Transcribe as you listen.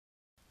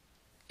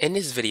In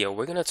this video,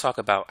 we're going to talk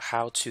about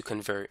how to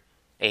convert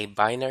a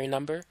binary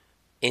number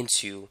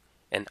into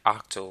an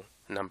octal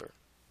number.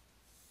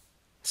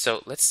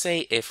 So let's say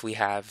if we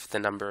have the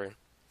number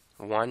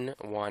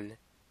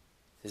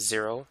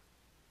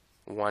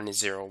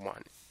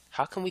 110101,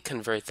 how can we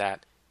convert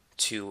that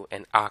to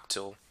an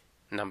octal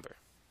number?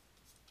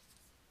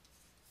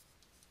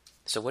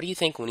 So what do you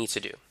think we need to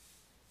do?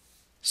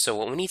 So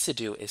what we need to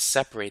do is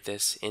separate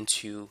this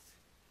into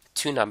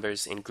two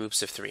numbers in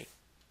groups of three.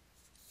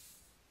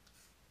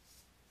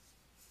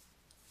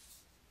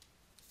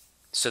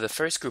 So the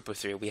first group of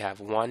three, we have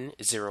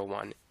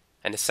 101,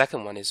 and the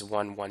second one is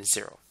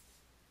 110.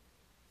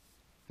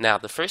 Now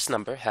the first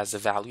number has a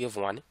value of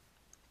 1,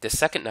 the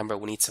second number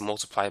we need to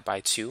multiply by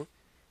 2,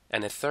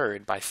 and the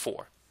third by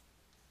 4.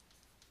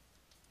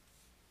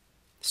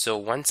 So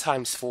 1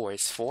 times 4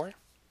 is 4,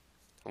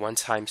 1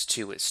 times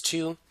 2 is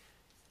 2,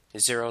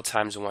 0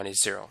 times 1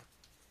 is 0.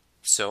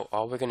 So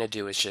all we're going to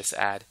do is just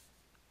add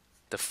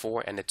the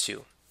 4 and the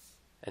 2,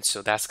 and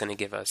so that's going to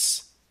give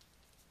us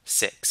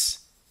 6.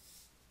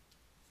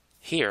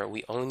 Here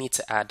we only need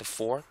to add the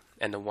 4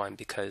 and the 1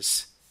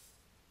 because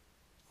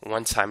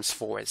 1 times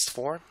 4 is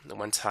 4, and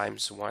 1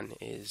 times 1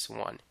 is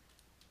 1.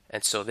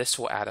 And so this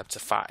will add up to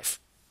 5.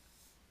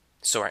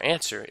 So our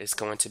answer is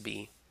going to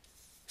be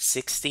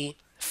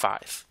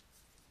 65.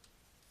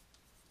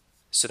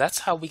 So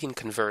that's how we can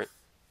convert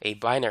a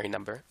binary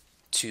number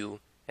to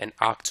an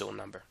octal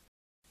number.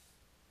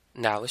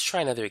 Now let's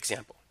try another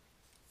example.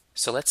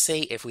 So let's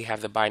say if we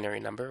have the binary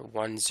number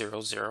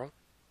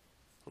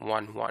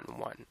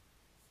 100111.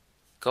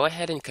 Go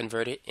ahead and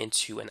convert it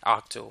into an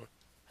octal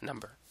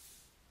number.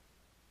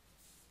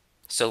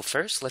 So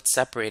first, let's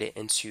separate it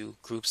into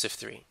groups of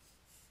three.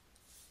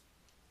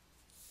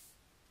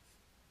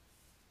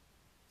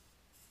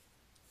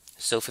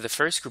 So for the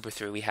first group of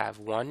three, we have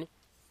 1,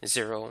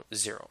 0,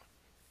 0.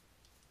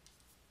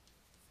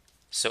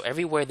 So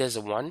everywhere there's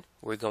a 1,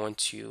 we're going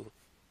to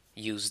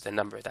use the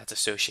number that's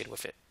associated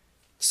with it.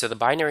 So the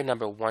binary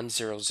number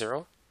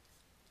 100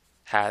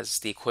 has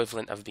the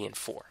equivalent of being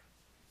 4.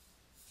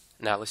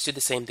 Now let's do the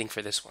same thing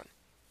for this one.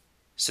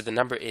 So the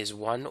number is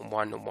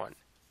 111.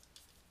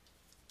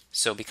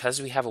 So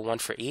because we have a 1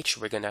 for each,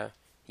 we're going to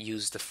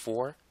use the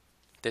 4,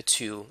 the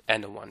 2,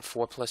 and the 1.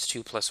 4 plus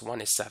 2 plus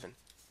 1 is 7.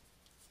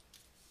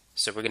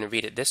 So we're going to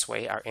read it this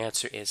way. Our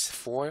answer is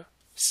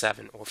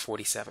 47 or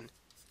 47.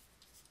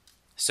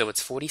 So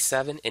it's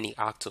 47 in the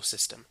octal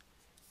system,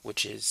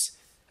 which is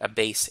a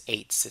base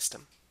 8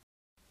 system.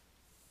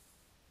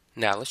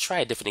 Now let's try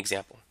a different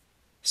example.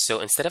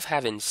 So instead of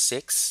having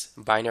 6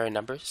 binary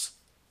numbers,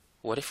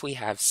 what if we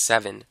have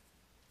 7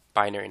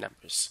 binary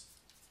numbers?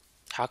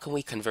 How can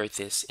we convert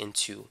this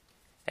into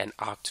an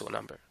octal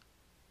number?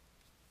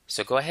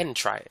 So go ahead and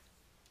try it.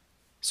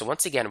 So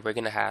once again, we're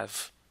going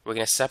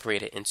to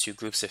separate it into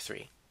groups of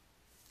 3.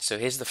 So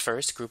here's the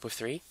first group of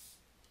 3,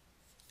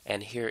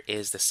 and here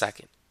is the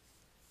second.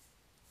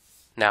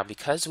 Now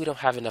because we don't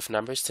have enough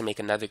numbers to make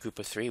another group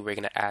of 3, we're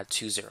going to add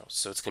 2 zeros.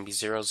 So it's going to be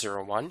 0,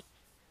 0, 1.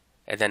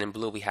 And then in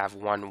blue we have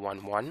 1,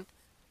 1, 1,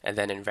 and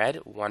then in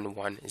red 1,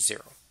 1,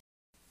 0.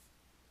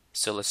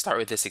 So let's start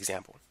with this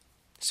example.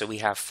 So we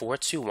have 4,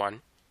 2,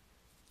 1,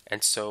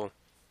 and so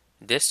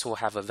this will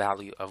have a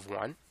value of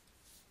 1.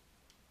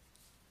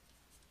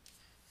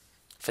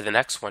 For the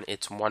next one,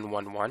 it's 1,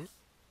 1, 1.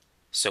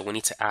 So we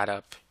need to add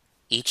up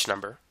each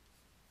number.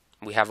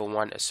 We have a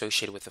 1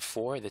 associated with the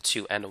 4, the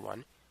 2, and a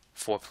 1.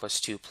 4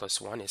 plus 2 plus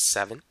 1 is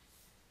 7.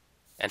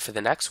 And for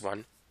the next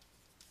one,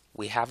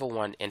 we have a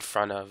 1 in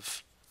front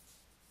of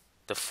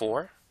the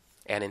 4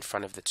 and in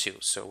front of the 2.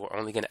 So we're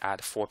only going to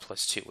add 4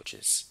 plus 2, which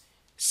is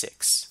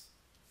 6.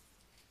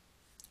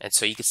 And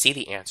so you can see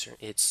the answer.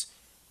 It's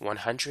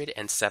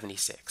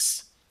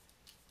 176.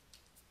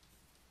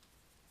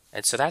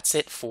 And so that's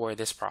it for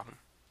this problem.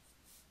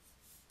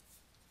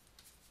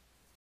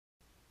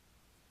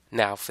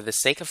 Now, for the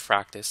sake of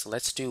practice,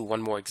 let's do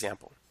one more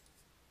example.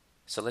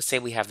 So let's say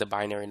we have the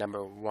binary number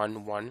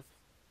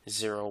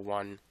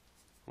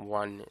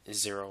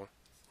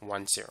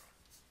 11011010.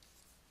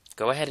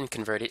 Go ahead and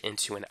convert it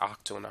into an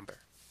octal number.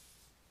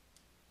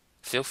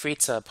 Feel free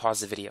to pause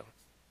the video.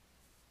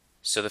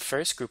 So the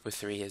first group of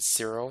 3 is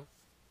 0,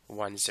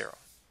 1, 0.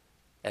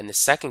 And the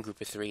second group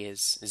of 3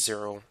 is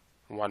 0,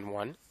 1,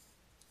 1.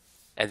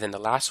 And then the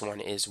last one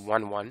is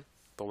 1, 1,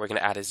 but we're going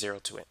to add a 0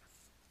 to it.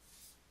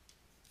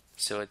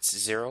 So it's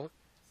 0,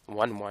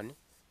 1, 1,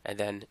 and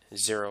then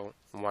 0,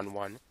 1,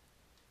 1,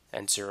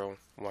 and 0,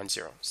 1,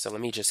 0. So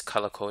let me just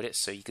color code it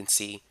so you can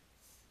see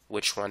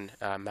which one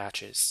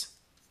matches.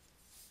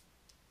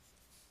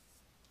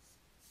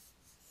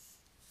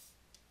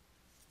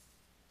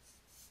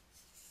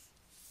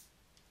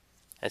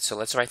 And so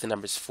let's write the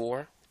numbers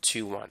 4,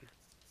 2, 1.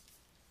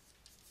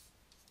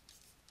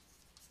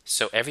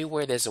 So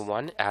everywhere there's a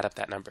 1, add up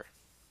that number.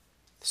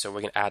 So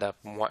we're going to add up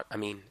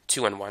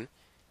 2 and 1.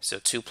 So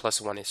 2 plus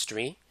 1 is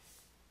 3.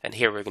 And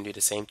here we're going to do the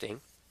same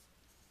thing.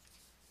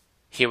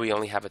 Here we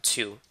only have a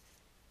 2.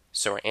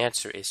 So our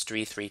answer is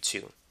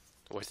 332,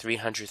 or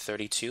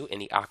 332 in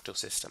the octal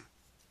system.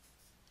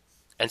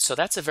 And so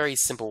that's a very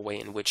simple way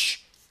in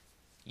which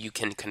you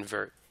can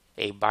convert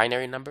a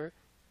binary number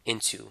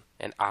into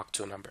an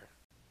octal number.